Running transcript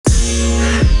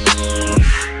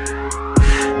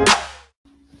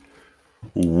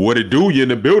What it do? You in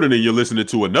the building and you're listening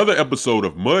to another episode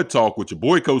of Mud Talk with your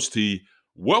boy Coach T.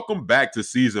 Welcome back to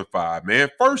season 5, man.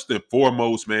 First and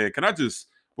foremost, man, can I just,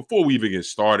 before we even get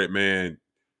started, man,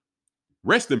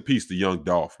 rest in peace to young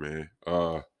Dolph, man.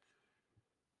 For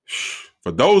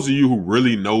those of you who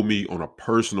really know me on a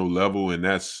personal level, and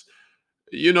that's,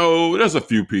 there's a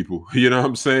few people, you know what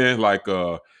I'm saying? Like,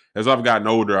 as I've gotten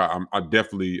older, I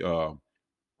definitely,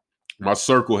 my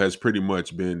circle has pretty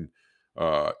much been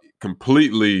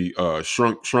completely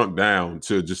shrunk down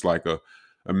to just like a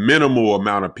minimal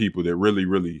amount of people that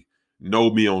really know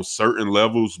me on certain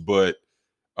levels. But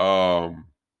um,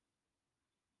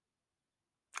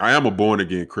 I am a born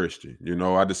again Christian.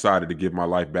 I decided to give my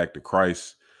life back to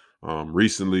Christ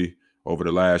recently over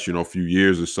the last few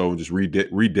years or so, and just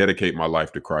rededicate my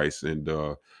life to Christ and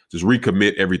just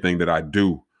recommit everything that I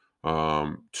do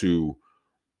to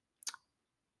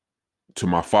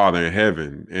my Father in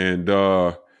heaven. And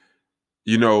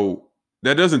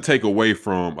that doesn't take away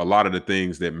from a lot of the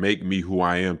things that make me who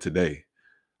I am today.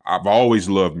 I've always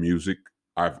loved music.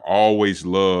 I've always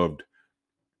loved,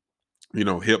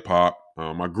 hip hop.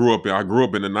 I grew up in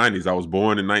the 90s. I was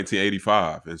born in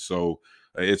 1985. And so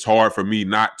it's hard for me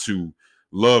not to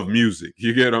love music.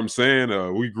 You get what I'm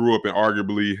saying? We grew up in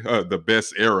arguably the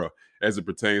best era as it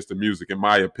pertains to music, in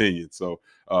my opinion. So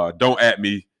don't at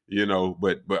me,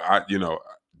 but I,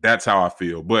 that's how I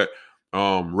feel. But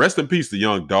rest in peace to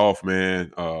young Dolph,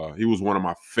 man. He was one of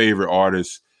my favorite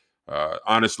artists.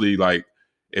 Honestly, like,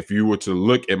 if you were to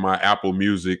look at my Apple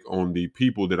Music on the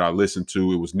people that I listened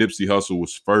to, it was Nipsey Hussle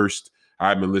was first.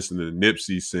 I've been listening to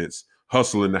Nipsey since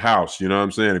Hustle in the House. You know what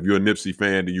I'm saying? If you're a Nipsey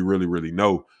fan, then you really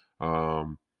know.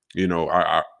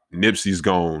 Nipsey's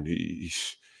gone. He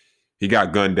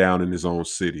got gunned down in his own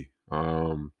city.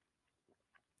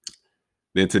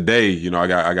 Then today,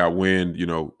 I got wind,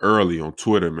 early on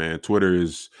Twitter, man. Twitter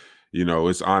is,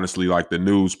 it's honestly like the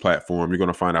news platform. You're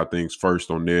gonna find out things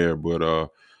first on there. But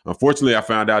unfortunately, I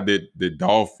found out that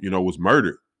Dolph, was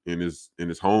murdered in his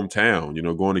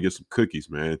hometown. Going to get some cookies,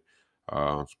 man.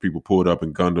 People pulled up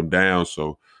and gunned him down.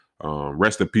 So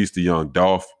rest in peace to young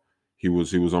Dolph. He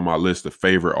was on my list of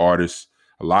favorite artists.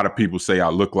 A lot of people say I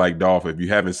look like Dolph. If you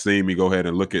haven't seen me, go ahead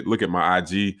and look at my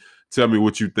IG. Tell me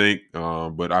what you think.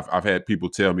 But I've had people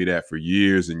tell me that for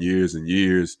years and years and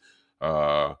years.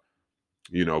 Been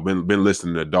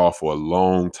listening to Dolph for a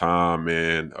long time,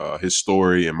 man. His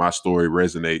story and my story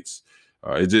resonates.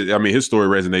 His story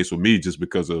resonates with me just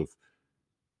because of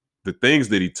the things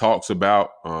that he talks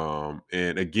about.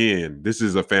 And again, this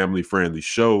is a family friendly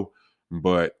show,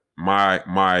 but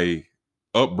my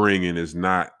upbringing is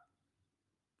not.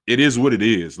 It is what it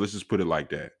is. Let's just put it like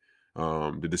that.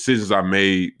 The decisions I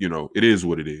made, it is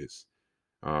what it is.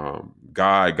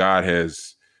 God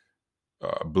has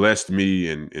blessed me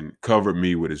and covered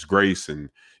me with his grace, and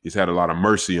he's had a lot of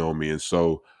mercy on me. And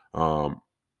so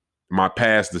my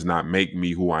past does not make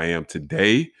me who I am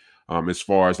today. As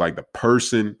far as like the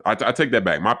person, I take that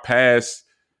back. My past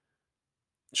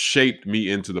shaped me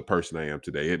into the person I am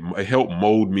today. It helped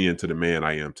mold me into the man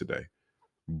I am today.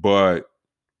 But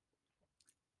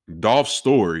Dolph's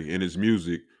story and his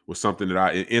music was something that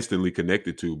I instantly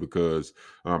connected to because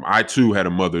I too had a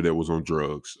mother that was on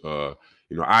drugs.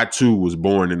 I too was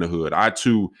born in the hood. I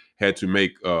too had to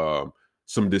make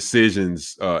some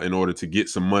decisions in order to get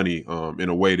some money in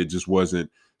a way that just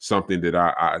wasn't something that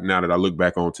I now that I look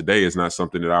back on today, is not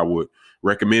something that I would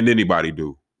recommend anybody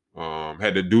do.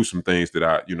 Had to do some things that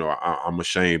I'm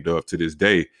ashamed of to this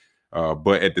day.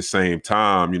 But at the same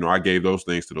time, I gave those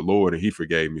things to the Lord and he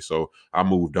forgave me. So I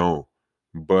moved on.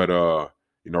 But,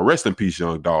 rest in peace,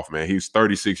 young Dolph, man. He's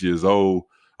 36 years old.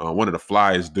 One of the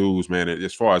flyest dudes, man,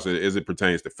 as far as it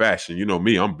pertains to fashion. You know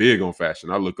me, I'm big on fashion.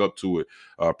 I look up to it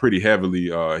pretty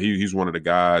heavily. He's one of the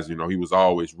guys, he was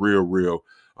always real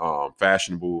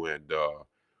fashionable. And,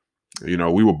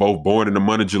 we were both born in the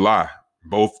month of July,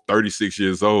 both 36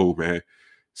 years old, man.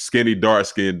 Skinny,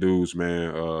 dark-skinned dudes,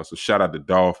 man. So shout out to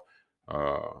Dolph.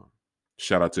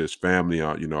 Shout out to his family.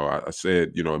 I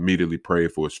said, immediately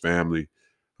prayed for his family.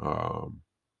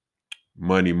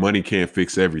 Money can't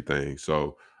fix everything.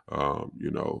 So,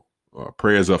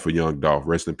 prayers up for young Dolph.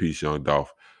 Rest in peace, young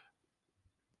Dolph.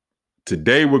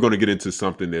 Today, we're going to get into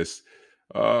something that's,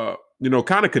 kind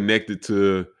of connected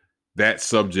to that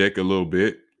subject a little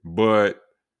bit, but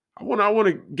I want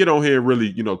to get on here and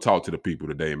really, talk to the people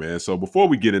today, man. So before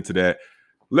we get into that,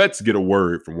 let's get a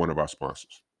word from one of our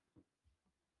sponsors.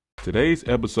 Today's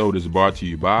episode is brought to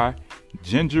you by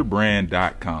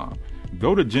gingerbrand.com.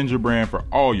 Go to Ginger Brand for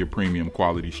all your premium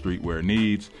quality streetwear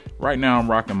needs. Right now I'm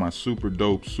rocking my super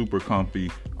dope, super comfy,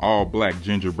 all black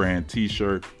Ginger Brand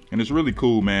t-shirt. And it's really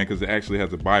cool, man, because it actually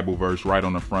has a Bible verse right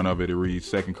on the front of it. It reads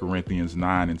 2 Corinthians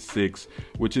 9:6,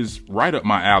 which is right up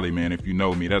my alley, man. If you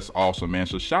know me, that's awesome, man.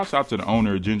 So shouts out to the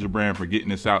owner of Ginger Brand for getting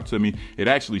this out to me. It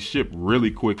actually shipped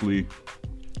really quickly.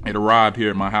 It arrived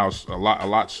here at my house a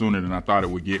lot sooner than I thought it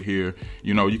would get here.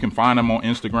 You know, you can find them on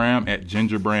Instagram at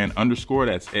gingerbrand_.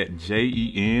 That's at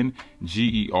JENGER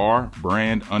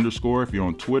brand_. If you're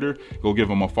on Twitter, go give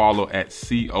them a follow at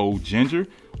COGinger.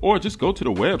 Or just go to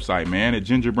the website, man, at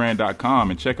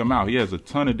gingerbrand.com and check him out. He has a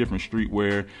ton of different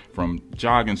streetwear, from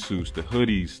jogging suits to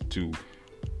hoodies to,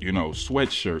 you know,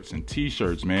 sweatshirts and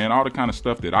t-shirts, man. All the kind of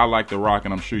stuff that I like to rock,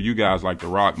 and I'm sure you guys like to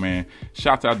rock, man.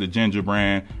 Shouts out to Ginger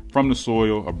Brand, from the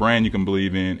soil, a brand you can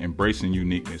believe in, embracing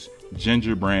uniqueness.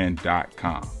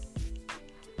 Gingerbrand.com.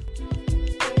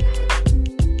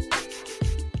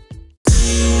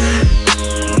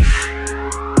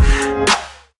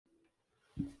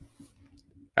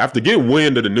 After getting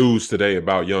wind of the news today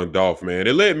about Young Dolph, man,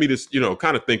 it led me to, you know,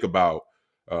 kind of think about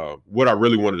what I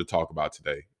really wanted to talk about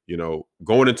today. You know,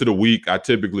 going into the week, I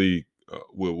typically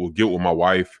will get with my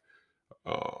wife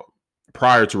uh,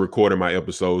 prior to recording my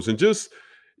episodes, and just,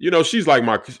 you know, she's like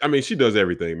she does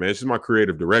everything, man. She's my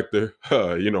creative director,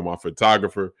 you know, my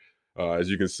photographer. As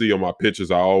you can see on my pictures,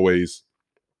 I always,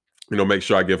 you know, make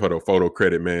sure I give her the photo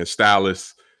credit, man.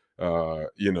 Stylist,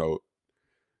 you know,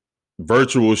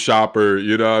 virtual shopper,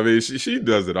 you know what I mean? She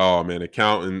does it all, man.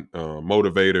 Accountant,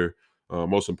 motivator,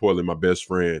 most importantly, my best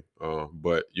friend.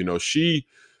 But, you know, she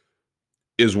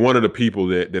is one of the people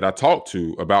that I talk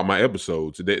to about my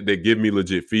episodes. They give me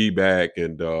legit feedback,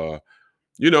 and,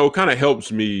 you know, kind of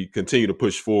helps me continue to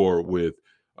push forward with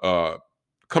uh,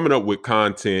 coming up with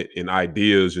content and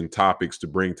ideas and topics to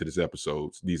bring to these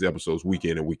episodes week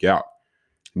in and week out.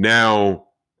 Now,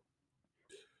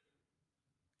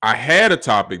 I had a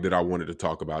topic that I wanted to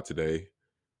talk about today,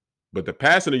 but the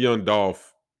passing of Young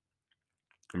Dolph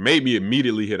made me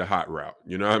immediately hit a hot route.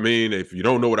 You know what I mean? If you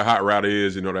don't know what a hot route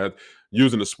is, you know that,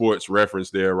 using the sports reference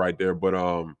there, right there. But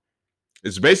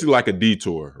it's basically like a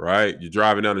detour, right? You're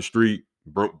driving down the street,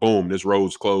 boom, this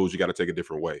road's closed. You got to take a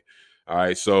different way. All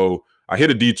right. So I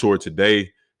hit a detour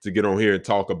today to get on here and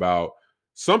talk about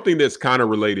something that's kind of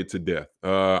related to death.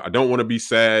 I don't want to be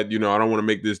sad. You know, I don't want to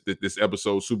make this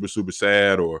episode super, super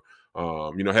sad, or,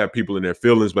 you know, have people in their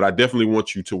feelings, but I definitely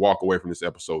want you to walk away from this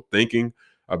episode thinking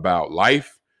about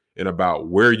life and about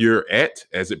where you're at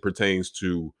as it pertains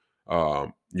to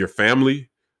your family,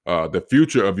 the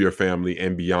future of your family,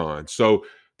 and beyond. So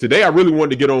today I really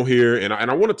wanted to get on here, and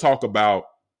I want to talk about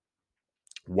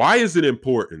why is it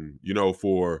important, you know,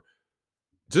 for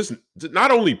just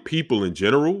not only people in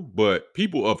general, but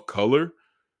people of color,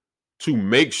 to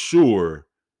make sure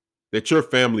that your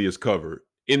family is covered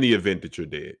in the event that you're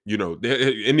dead, you know,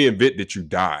 in the event that you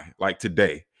die, like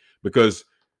today, because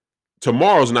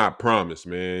tomorrow's not promised,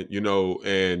 man, you know.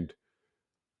 And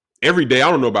every day, I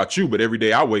don't know about you, but every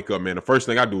day I wake up, man, the first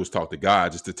thing I do is talk to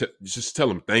God, just to just tell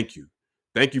him thank you.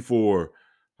 Thank you for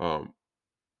um,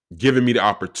 giving me the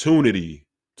opportunity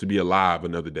to be alive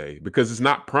another day, because it's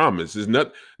not promised.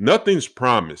 Nothing's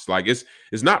promised. Like it's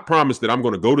not promised that I'm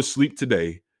going to go to sleep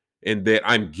today and that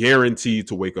I'm guaranteed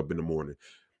to wake up in the morning.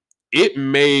 It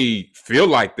may feel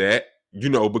like that, you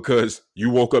know, because you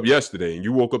woke up yesterday and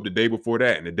you woke up the day before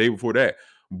that and the day before that.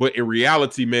 But in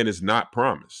reality, man, it's not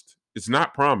promised. It's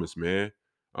not promised, man.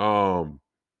 Um,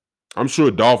 I'm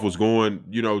sure Dolph was going,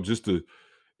 you know,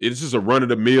 it's just a run of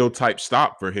the mill type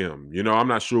stop for him. You know, I'm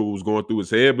not sure what was going through his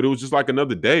head, but it was just like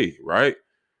another day, right?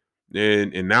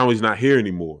 And now he's not here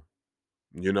anymore,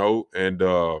 you know, and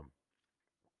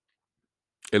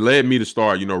it led me to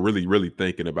start, you know, really, really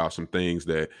thinking about some things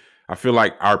that I feel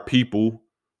like our people,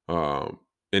 um,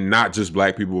 and not just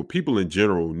black people, but people in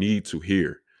general need to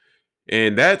hear.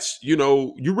 And that's, you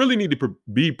know, you really need to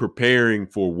be preparing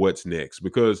for what's next,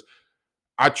 because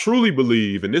I truly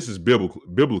believe, and this is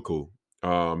biblical,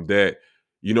 that,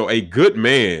 you know, a good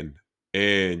man,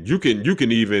 and you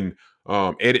can even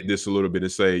edit this a little bit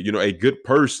and say, you know, a good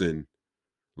person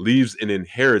leaves an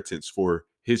inheritance for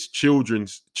his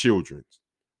children's children,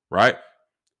 right?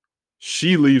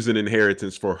 She leaves an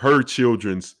inheritance for her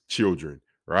children's children,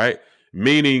 right?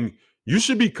 Meaning you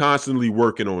should be constantly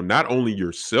working on not only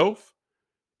yourself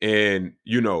and,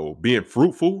 you know, being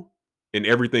fruitful in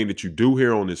everything that you do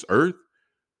here on this earth,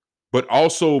 but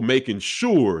also making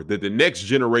sure that the next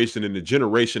generation and the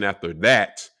generation after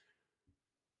that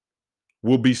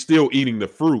will be still eating the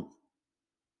fruit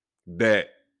that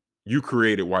you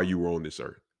created while you were on this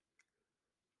earth.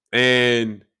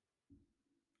 And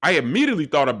I immediately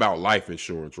thought about life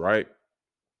insurance, right?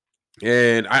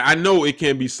 And I know it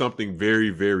can be something very,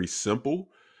 very simple.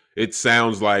 It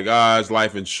sounds like, it's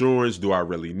life insurance. Do I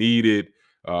really need it?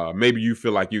 Maybe you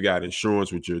feel like you got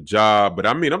insurance with your job, but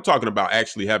I mean, I'm talking about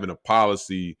actually having a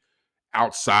policy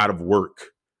outside of work.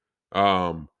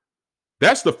 Um,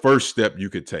 that's the first step you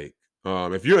could take.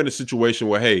 If you're in a situation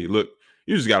where, hey, look,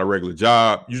 you just got a regular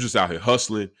job, you just out here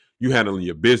hustling, you handling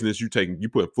your business, you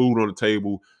putting food on the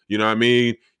table, you know what I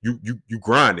mean? You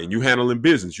grinding, you handling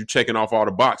business, you checking off all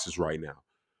the boxes right now,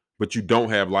 but you don't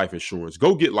have life insurance.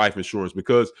 Go get life insurance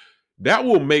because that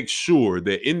will make sure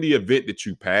that in the event that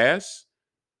you pass,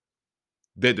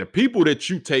 that the people that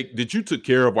you took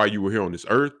care of while you were here on this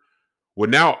earth will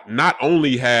now not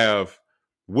only have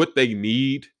what they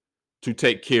need to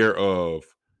take care of,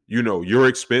 your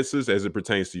expenses as it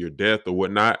pertains to your death or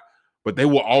whatnot, but they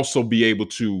will also be able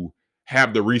to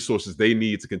have the resources they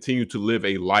need to continue to live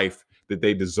a life that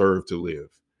they deserve to live.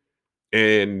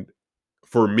 And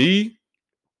for me,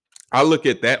 I look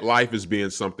at that life as being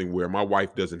something where my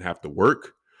wife doesn't have to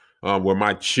work, where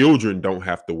my children don't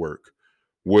have to work,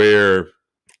 where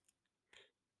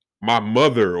my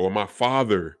mother or my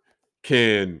father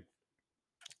can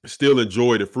still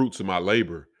enjoy the fruits of my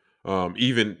labor,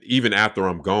 even after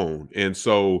I'm gone. And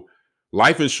so,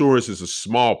 life insurance is a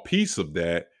small piece of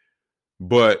that.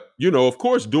 But of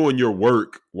course, doing your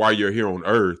work while you're here on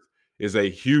Earth is a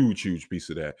huge, huge piece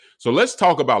of that. So let's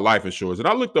talk about life insurance. And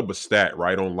I looked up a stat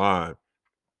right online,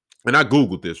 and I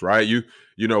Googled this, right?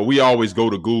 We always go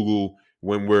to Google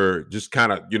when we're just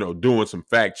kind of, doing some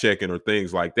fact checking or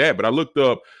things like that. But I looked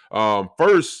up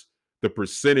first the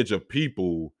percentage of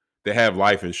people that have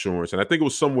life insurance. And I think it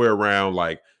was somewhere around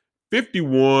like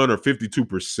 51 or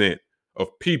 52%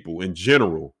 of people in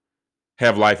general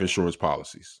have life insurance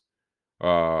policies.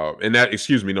 And that,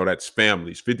 excuse me, no, that's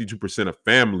families. 52% of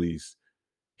families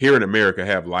here in America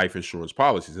have life insurance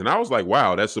policies. And I was like,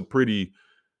 wow, that's a pretty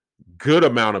good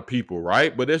amount of people,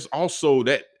 right? But there's also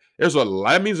that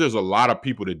means there's a lot of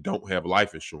people that don't have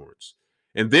life insurance.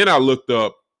 And then I looked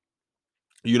up,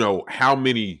 how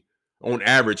many on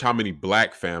average, how many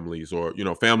black families or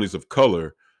families of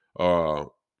color uh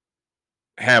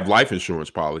have life insurance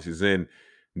policies. And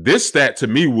this stat to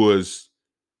me was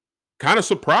kind of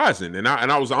surprising. And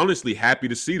I was honestly happy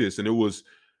to see this. And it was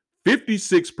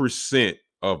 56%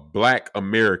 of black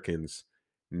Americans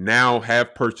now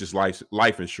have purchased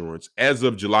life insurance as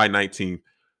of July 19th,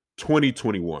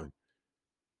 2021.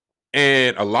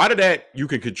 And a lot of that you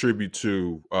can contribute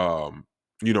to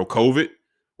COVID,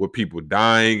 with people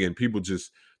dying and people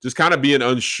just kind of being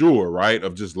unsure, right,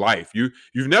 of just life. You've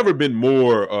never been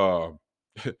more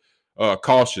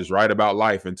cautious, right, about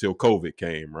life until COVID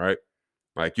came, right?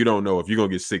 Like, you don't know if you're gonna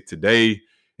get sick today,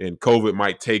 and COVID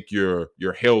might take your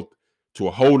health to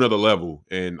a whole nother level,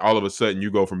 and all of a sudden you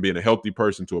go from being a healthy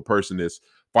person to a person that's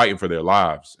fighting for their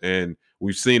lives. And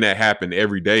we've seen that happen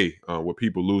every day, with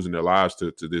people losing their lives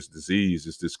to this disease.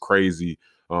 It's this crazy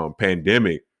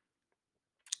pandemic.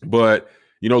 But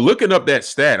looking up that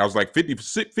stat, I was like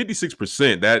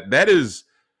 56%. That is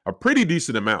a pretty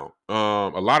decent amount. A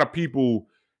lot of people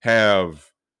have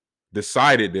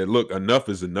decided that, look, enough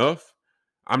is enough.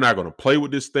 I'm not going to play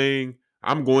with this thing.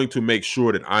 I'm going to make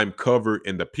sure that I'm covered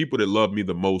and the people that love me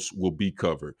the most will be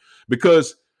covered.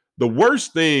 Because the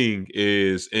worst thing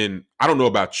is, and I don't know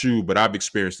about you, but I've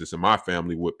experienced this in my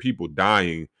family with people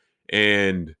dying,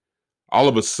 and all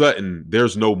of a sudden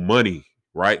there's no money,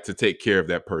 right, to take care of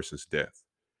that person's death.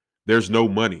 There's no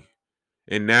money.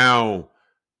 And now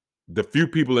the few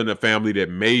people in the family that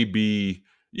may be,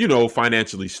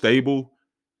 financially stable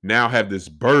now have this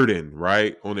burden,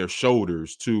 right, on their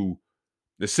shoulders to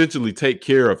essentially take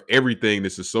care of everything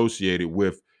that's associated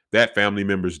with that family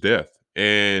member's death.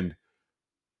 And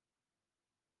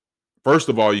first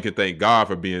of all, you can thank God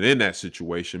for being in that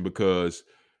situation, because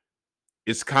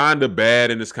it's kind of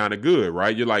bad and it's kind of good,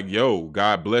 right? You're like, yo,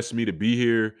 God blessed me to be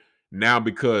here. Now,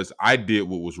 because I did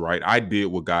what was right, I did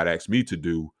what God asked me to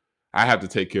do, I have to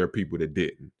take care of people that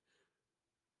didn't.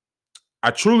 I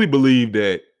truly believe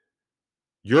that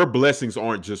your blessings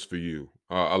aren't just for you.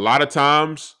 A lot of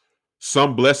times,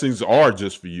 some blessings are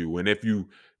just for you. And if you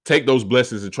take those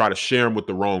blessings and try to share them with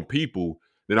the wrong people,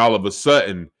 then all of a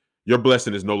sudden, your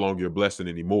blessing is no longer your blessing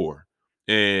anymore.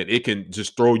 And it can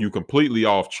just throw you completely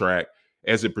off track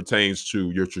as it pertains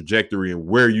to your trajectory and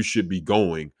where you should be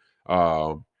going,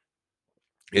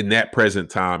 in that present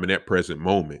time, in that present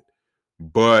moment.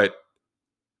 But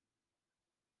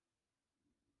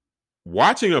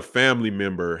watching a family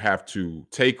member have to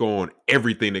take on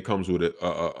everything that comes with it,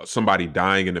 somebody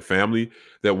dying in the family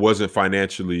that wasn't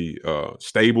financially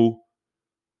stable,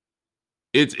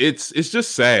 it's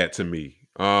just sad to me.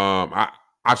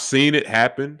 I've seen it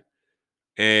happen,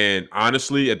 and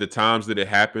honestly, at the times that it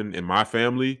happened in my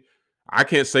family, I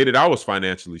can't say that I was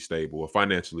financially stable or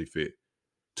financially fit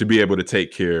to be able to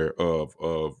take care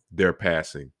of their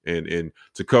passing and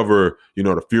to cover,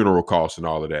 the funeral costs and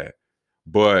all of that.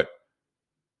 But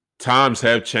times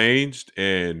have changed,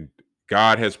 and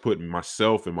God has put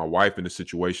myself and my wife in a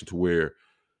situation to where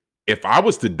if I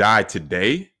was to die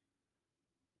today,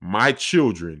 my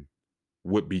children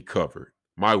would be covered.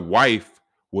 My wife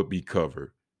would be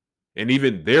covered, and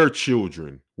even their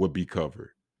children would be covered.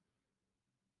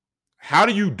 How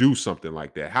do you do something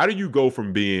like that? How do you go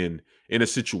from being in a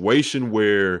situation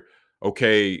where,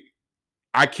 okay,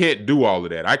 I can't do all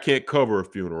of that. I can't cover a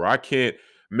funeral. I can't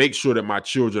make sure that my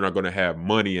children are going to have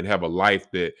money and have a life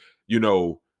that,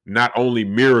 not only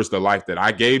mirrors the life that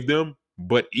I gave them,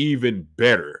 but even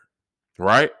better,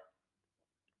 right?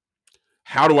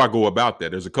 How do I go about that?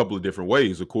 There's a couple of different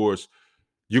ways. Of course,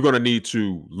 you're going to need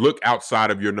to look outside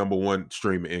of your number one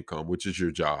stream of income, which is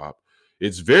your job.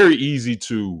 It's very easy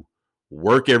to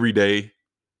work every day,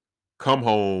 come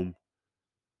home,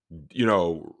 you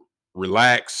know,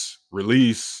 relax,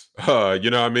 release, you know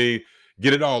what I mean?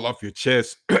 Get it all off your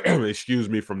chest, excuse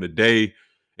me, from the day,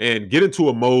 and get into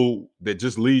a mode that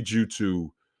just leads you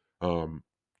to um,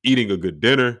 eating a good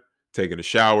dinner, taking a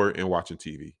shower, and watching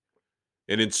TV.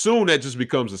 And then soon that just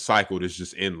becomes a cycle that's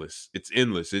just endless. It's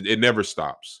endless. It never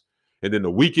stops. And then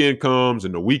the weekend comes,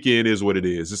 and the weekend is what it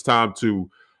is. It's time to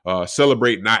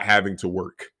celebrate not having to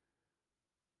work.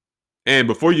 And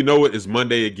before you know it, it's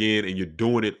Monday again, and you're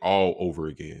doing it all over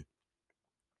again.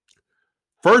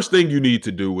 First thing you need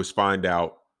to do is find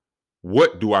out,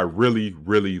 what do I really,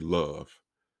 really love?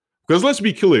 Because let's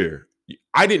be clear,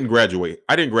 I didn't graduate.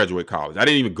 I didn't graduate college. I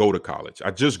didn't even go to college.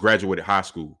 I just graduated high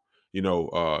school,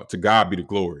 to God be the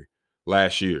glory,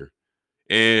 last year.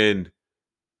 And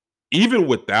even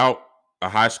without a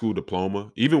high school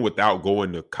diploma, even without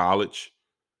going to college,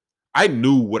 I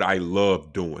knew what I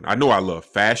loved doing. I know I love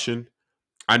fashion.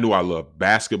 I knew I love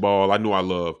basketball. I knew I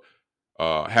love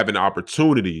having the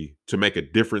opportunity to make a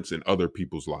difference in other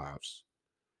people's lives.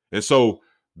 And so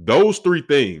those three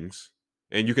things,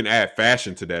 and you can add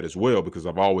fashion to that as well, because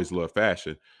I've always loved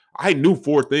fashion. I knew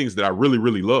four things that I really,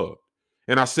 really loved.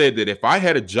 And I said that if I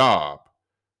had a job,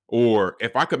 or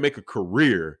if I could make a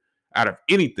career out of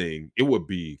anything, it would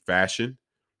be fashion,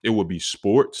 it would be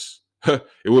sports,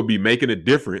 it would be making a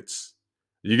difference.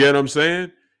 You get what I'm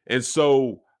saying? And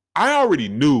so I already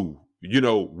knew,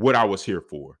 what I was here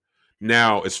for.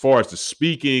 Now, as far as the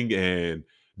speaking and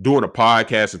doing a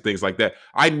podcast and things like that,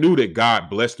 I knew that God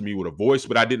blessed me with a voice,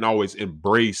 but I didn't always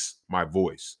embrace my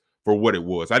voice for what it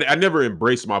was. I never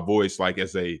embraced my voice like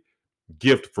as a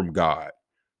gift from God.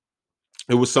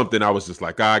 It was something I was just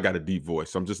like, I got a deep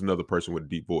voice. I'm just another person with a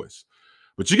deep voice.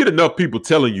 But you get enough people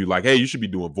telling you, like, hey, you should be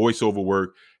doing voiceover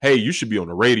work. Hey, you should be on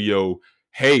the radio.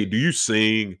 Hey, do you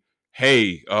sing?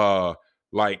 Hey,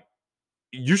 like,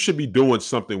 you should be doing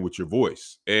something with your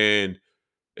voice. And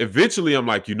eventually I'm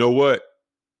like, you know what?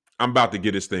 I'm about to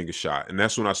give this thing a shot. And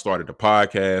that's when I started the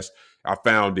podcast. I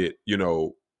found it,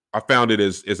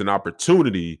 as an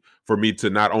opportunity for me to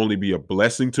not only be a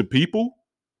blessing to people,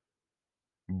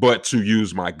 but to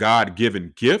use my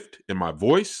God-given gift in my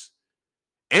voice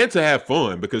and to have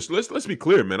fun. Because let's be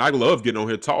clear, man, I love getting on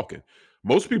here talking.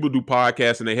 Most people do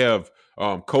podcasts and they have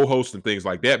co-hosts and things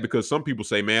like that, because some people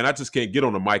say, man, I just can't get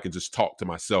on the mic and just talk to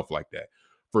myself like that.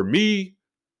 For me,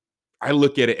 I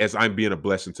look at it as I'm being a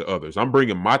blessing to others. I'm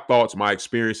bringing my thoughts, my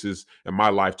experiences, and my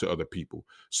life to other people.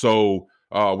 So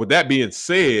with that being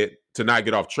said, to not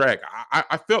get off track,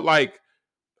 I felt like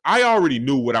I already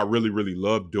knew what I really, really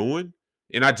loved doing.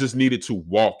 And I just needed to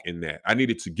walk in that. I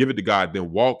needed to give it to God,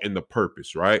 then walk in the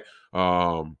purpose, right?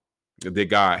 That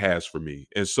God has for me.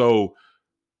 And so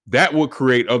that will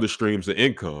create other streams of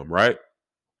income, right?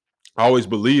 I always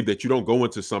believe that you don't go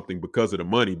into something because of the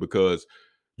money, because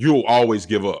you'll always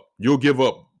give up. You'll give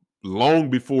up long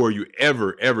before you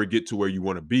ever get to where you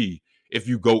want to be if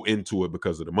you go into it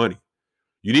because of the money.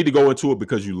 You need to go into it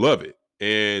because you love it.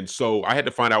 And so I had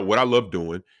to find out what I love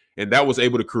doing. And that was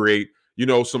able to create,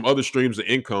 some other streams of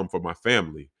income for my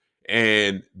family.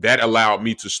 And that allowed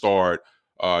me to start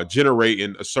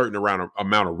generating a certain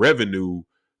amount of revenue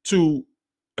to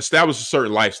establish a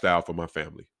certain lifestyle for my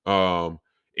family. And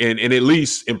at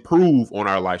least improve on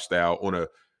our lifestyle on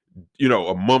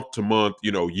a month to month,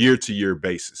 year to year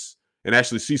basis, and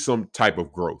actually see some type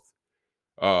of growth.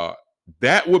 Uh,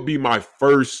 that would be my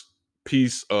first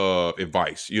piece of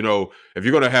advice. If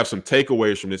you're going to have some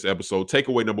takeaways from this episode,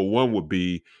 takeaway number one would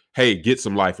be, hey, get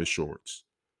some life insurance.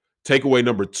 Takeaway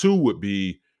number two would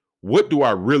be, what do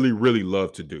I really, really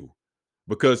love to do?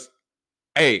 Because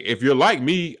hey, if you're like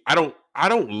me, I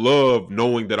don't love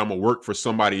knowing that I'm gonna work for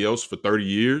somebody else for 30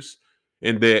 years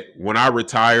and that when I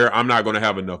retire, I'm not gonna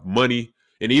have enough money.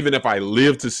 And even if I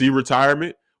live to see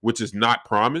retirement, which is not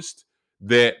promised,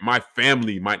 that my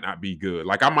family might not be good.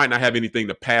 Like I might not have anything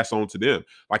to pass on to them.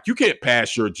 Like you can't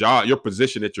pass your job, your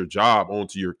position at your job on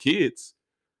to your kids.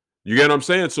 You get what I'm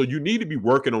saying? So you need to be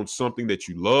working on something that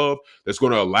you love that's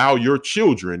going to allow your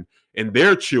children and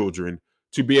their children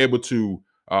to be able to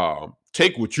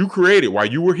take what you created while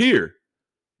you were here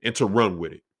and to run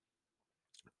with it.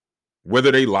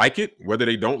 Whether they like it, whether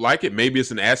they don't like it, maybe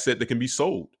it's an asset that can be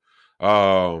sold.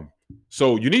 Um,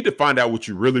 so you need to find out what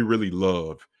you really, really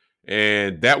love.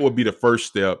 And that will be the first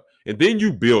step. And then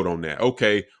you build on that.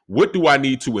 Okay, what do I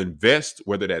need to invest,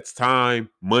 whether that's time,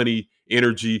 money,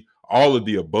 energy, all of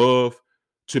the above,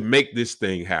 to make this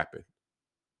thing happen?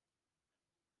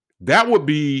 That would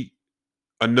be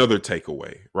another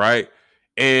takeaway, right?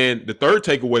 And the third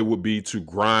takeaway would be to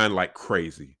grind like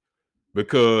crazy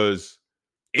because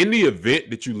in the event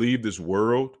that you leave this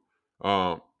world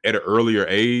at an earlier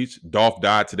age, Dolph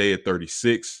died today at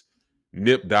 36.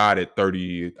 Nip died at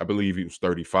 30, I believe he was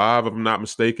 35, if I'm not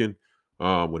mistaken,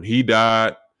 when he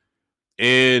died.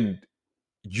 And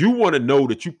you want to know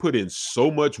that you put in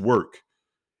so much work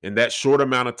in that short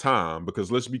amount of time, because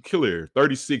let's be clear,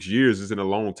 36 years isn't a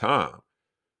long time.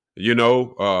 You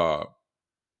know,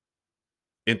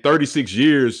 in 36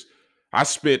 years, I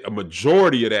spent a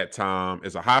majority of that time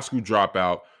as a high school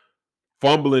dropout,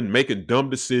 fumbling, making dumb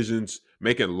decisions,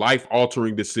 making life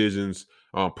altering decisions,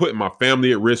 putting my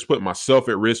family at risk, putting myself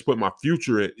at risk, putting my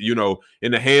future,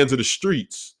 in the hands of the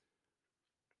streets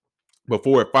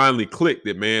before it finally clicked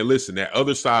that, man, listen, that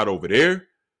other side over there,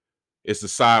 it's the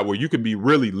side where you can be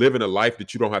really living a life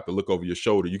that you don't have to look over your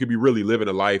shoulder. You can be really living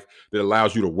a life that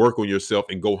allows you to work on yourself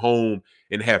and go home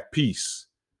and have peace.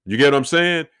 You get what I'm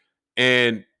saying?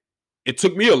 And it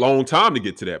took me a long time to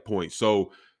get to that point.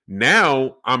 So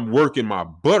now I'm working my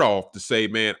butt off to say,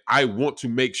 man, I want to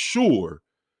make sure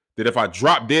that if I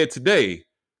drop dead today,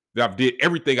 that I've did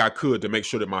everything I could to make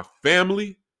sure that my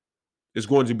family is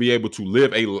going to be able to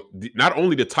live not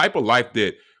only the type of life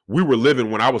that we were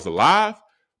living when I was alive,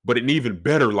 but an even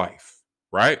better life,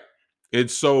 right? And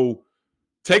so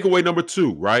takeaway number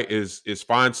 2, right, is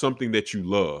find something that you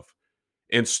love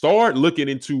and start looking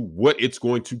into what it's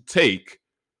going to take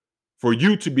for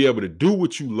you to be able to do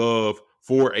what you love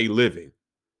for a living.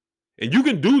 And you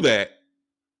can do that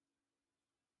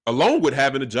along with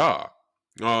having a job.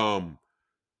 One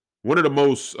of the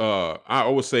most I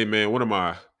always say, man, one of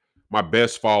my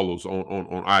best follows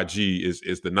on IG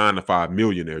is the 9 to 5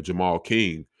 millionaire, Jamal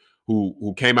King,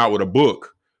 who came out with a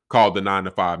book called The 9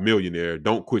 to 5 Millionaire.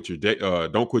 Don't quit your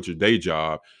day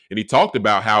job. And he talked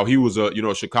about how he was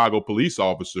a Chicago police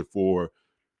officer for,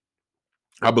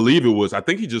 I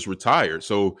think he just retired.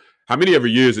 So how many ever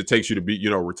years it takes you to be,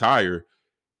 retire,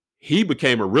 he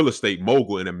became a real estate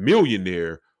mogul and a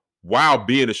millionaire while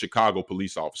being a Chicago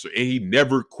police officer. And he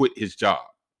never quit his job.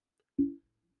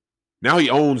 Now he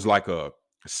owns like a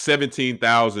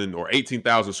 17,000 or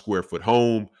 18,000 square foot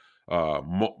home,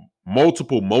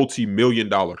 multiple multi-million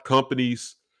dollar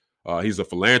companies. He's a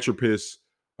philanthropist,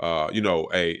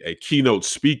 a keynote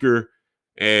speaker,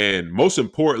 and most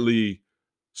importantly,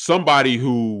 somebody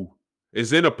who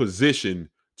is in a position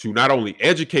to not only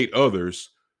educate others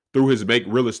through his Make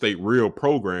Real Estate Real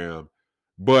program,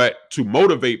 but to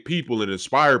motivate people and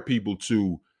inspire people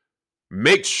to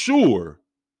make sure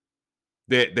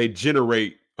that they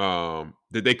create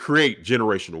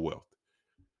generational wealth.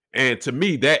 And to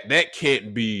me, that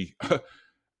can't be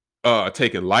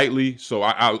taken lightly. So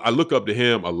I look up to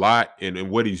him a lot and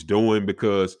what he's doing,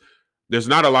 because there's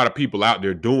not a lot of people out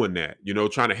there doing that,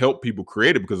 trying to help people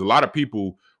create it, because a lot of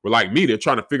people were like me. They're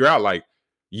trying to figure out like,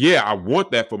 yeah, I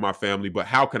want that for my family, but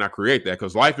how can I create that?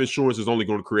 Because life insurance is only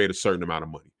going to create a certain amount of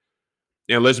money.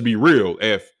 And let's be real,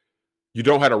 if you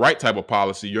don't have the right type of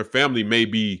policy, your family may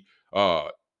be,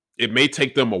 it may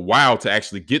take them a while to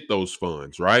actually get those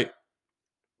funds, right?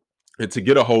 And to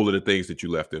get a hold of the things that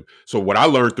you left them. So what I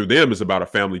learned through them is about a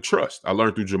family trust. I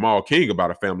learned through Jamal King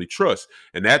about a family trust.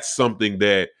 And that's something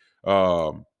that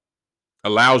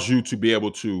allows you to be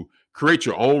able to create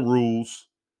your own rules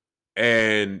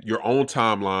and your own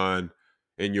timeline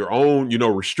and your own,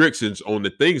 restrictions on the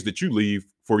things that you leave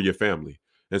for your family.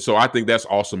 And so I think that's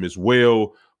awesome as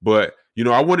well. But,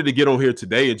 I wanted to get on here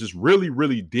today and just really,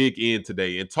 really dig in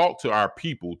today and talk to our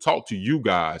people, talk to you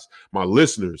guys, my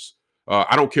listeners.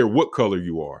 I don't care what color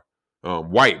you are,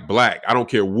 white, black. I don't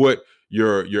care what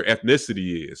your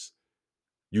ethnicity is.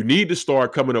 You need to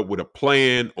start coming up with a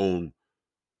plan on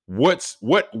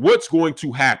what's going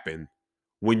to happen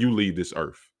when you leave this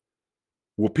earth?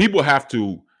 Will people have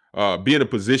to be in a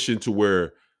position to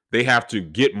where they have to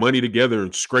get money together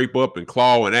and scrape up and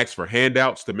claw and ask for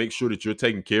handouts to make sure that you're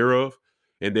taken care of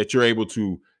and that you're able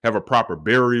to have a proper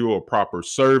burial or proper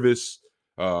service,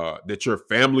 that your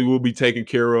family will be taken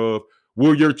care of?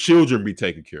 Will your children be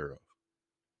taken care of?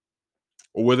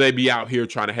 Or will they be out here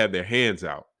trying to have their hands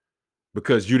out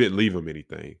because you didn't leave them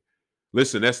anything?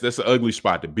 Listen, that's an ugly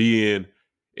spot to be in.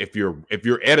 If you're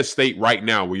at a state right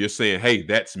now where you're saying, "Hey,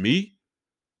 that's me,"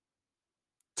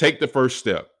 take the first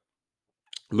step.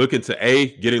 Look into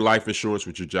getting life insurance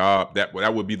with your job. That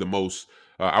would be the most.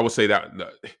 I would say that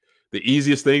the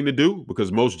easiest thing to do, because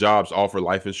most jobs offer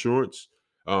life insurance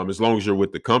as long as you're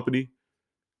with the company.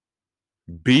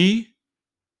 B,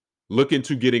 look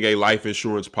into getting a life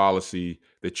insurance policy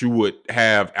that you would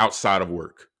have outside of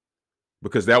work,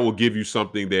 because that will give you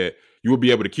something that you will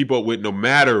be able to keep up with no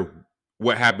matter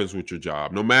what happens with your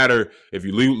job, no matter if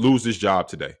you lose this job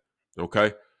today.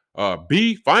 Okay.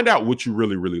 B, find out what you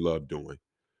really, really love doing,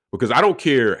 because I don't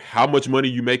care how much money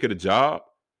you make at a job.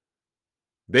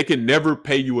 They can never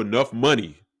pay you enough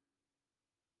money,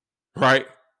 right,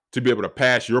 to be able to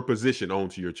pass your position on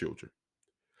to your children.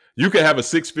 You can have a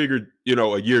six-figure,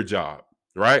 a year job,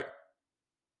 right?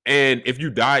 And if you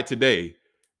die today,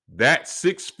 that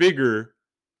six-figure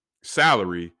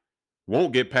salary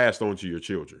won't get passed on to your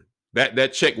children.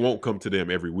 That check won't come to them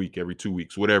every week, every 2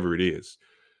 weeks, whatever it is.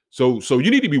 So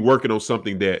you need to be working on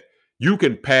something that you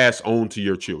can pass on to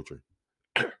your children.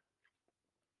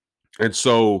 And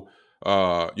so,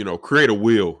 create a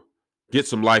will, get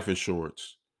some life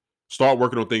insurance, start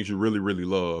working on things you really, really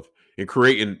love, and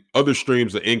creating other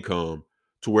streams of income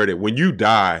to where that when you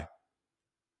die,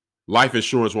 life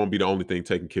insurance won't be the only thing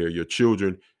taking care of your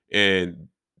children, and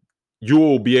you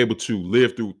will be able to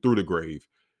live through the grave.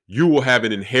 You will have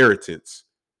an inheritance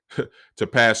to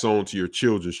pass on to your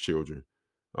children's children.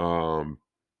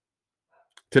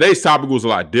 Today's topic was a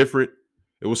lot different.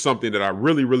 It was something that I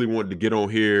really, really wanted to get on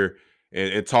here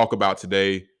and talk about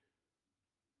today.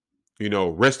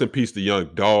 Rest in peace to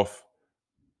young Dolph.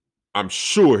 I'm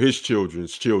sure his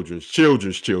children's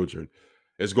children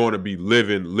is going to be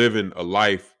living a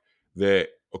life that,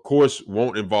 of course,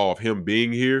 won't involve him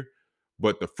being here,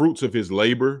 but the fruits of his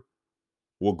labor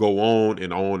will go on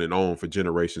and on and on for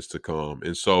generations to come.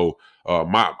 And so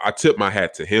I tip my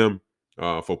hat to him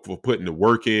for putting the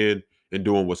work in and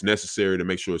doing what's necessary to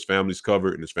make sure his family's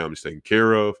covered and his family's taken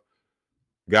care of.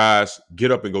 Guys,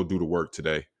 get up and go do the work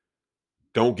today.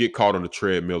 Don't get caught on the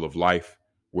treadmill of life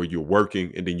where you're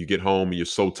working and then you get home and you're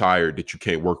so tired that you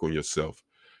can't work on yourself.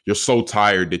 You're so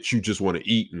tired that you just want to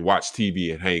eat and watch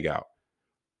TV and hang out.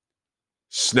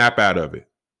 Snap out of it,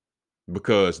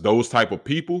 because those type of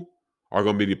people are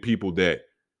going to be the people that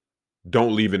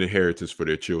don't leave an inheritance for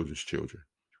their children's children.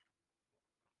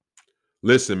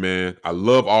 Listen, man, I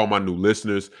love all my new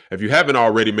listeners. If you haven't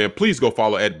already, man, please go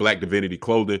follow at Black Divinity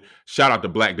Clothing. Shout out to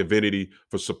Black Divinity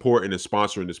for supporting and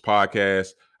sponsoring this podcast.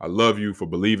 I love you for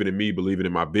believing in me, believing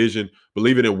in my vision,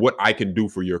 believing in what I can do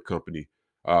for your company.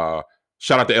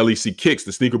 Shout out to LEC Kicks,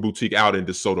 the sneaker boutique out in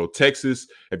DeSoto, Texas.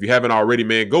 If you haven't already,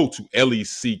 man, go to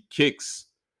LEC Kicks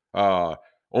on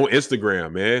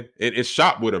Instagram, man, and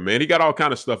shop with him, man. He got all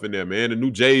kind of stuff in there, man. The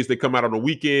new J's, they come out on the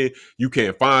weekend. You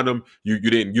can't find them. You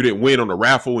didn't win on the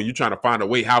raffle, and you're trying to find a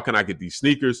way. How can I get these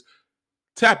sneakers?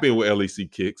 Tap in with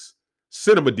LEC Kicks.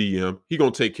 Send him a DM. He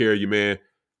gonna take care of you, man.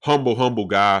 Humble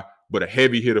guy, but a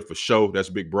heavy hitter for sure. That's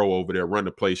Big Bro over there. Run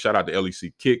the place. Shout out to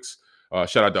LEC Kicks.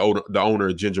 Shout out to the owner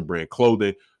of Ginger Brand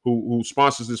Clothing, who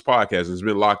sponsors this podcast and has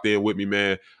been locked in with me,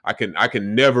 man. I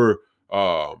can never,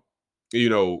 I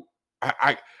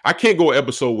can't go an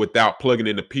episode without plugging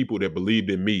in the people that believed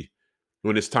in me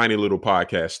when this tiny little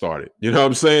podcast started. You know what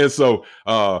I'm saying? So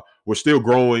we're still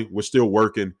growing. We're still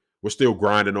working. We're still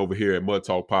grinding over here at Mud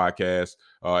Talk Podcast.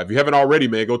 If you haven't already,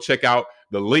 man, go check out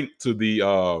the link to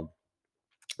the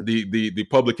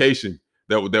publication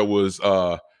that was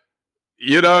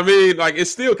you know what I mean? Like,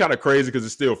 it's still kind of crazy because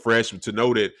it's still fresh. But to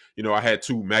know that, I had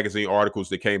 2 magazine articles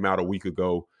that came out a week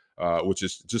ago, which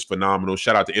is just phenomenal.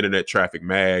 Shout out to Internet Traffic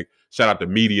Mag. Shout out to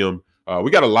Medium.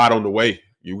 We got a lot on the way.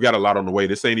 We got a lot on the way.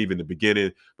 This ain't even the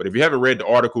beginning. But if you haven't read the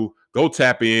article, go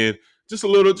tap in. Just a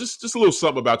little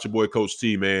something about your boy Coach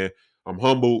T, man. I'm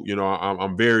humble.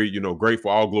 I'm very, grateful.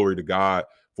 All glory to God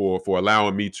for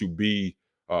allowing me to be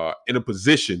in a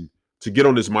position to get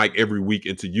on this mic every week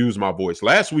and to use my voice.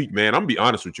 Last week, man, I'm gonna be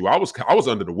honest with you, I was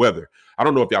under the weather. I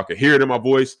don't know if y'all can hear it in my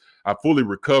voice. I fully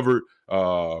recovered.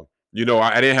 I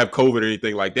didn't have COVID or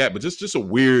anything like that, but just a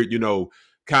weird,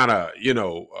 kind of,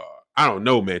 I don't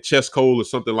know, man, chest cold or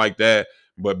something like that.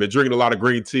 but been drinking a lot of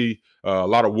green tea, a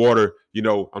lot of water. You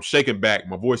know, I'm shaking back.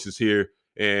 My voice is here.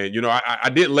 And, you know, I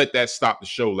didn't let that stop the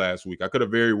show last week. I could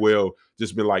have very well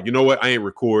just been like, you know what, I ain't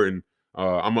recording.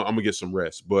 I'm gonna get some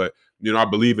rest. But, you know, I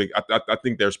believe in, I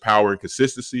think there's power in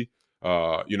consistency.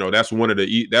 You know, that's one of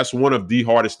the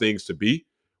hardest things to be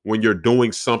when you're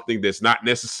doing something that's not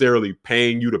necessarily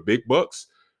paying you the big bucks,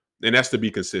 and that's to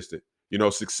be consistent. You know,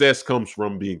 success comes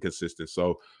from being consistent.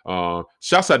 So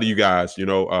shouts out to you guys. You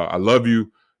know, I love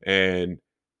you. And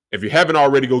if you haven't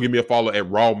already, go give me a follow at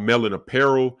Raw Melon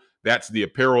Apparel. That's the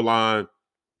apparel line.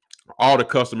 All the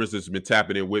customers that's been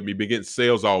tapping in with me, been getting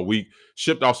sales all week.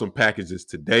 Shipped off some packages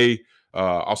today.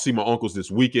 I'll see my uncles this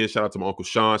weekend. Shout out to my Uncle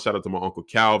Sean. Shout out to my Uncle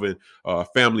Calvin.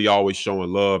 Family always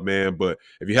showing love, man. But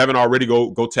if you haven't already,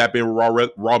 go tap in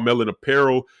with Raw Melon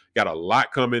Apparel. Got a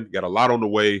lot coming. Got a lot on the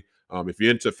way. If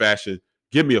you're into fashion,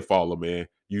 give me a follow, man.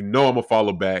 You know I'm going to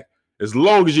follow back. As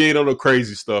long as you ain't on no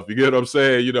crazy stuff. You get what I'm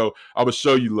saying? You know, I'm going to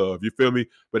show you love. You feel me?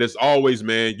 But as always,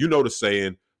 man, you know the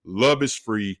saying, love is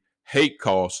free, hate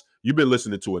costs. You've been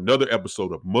listening to another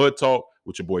episode of Mud Talk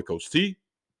with your boy, Coach T.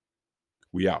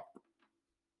 We out.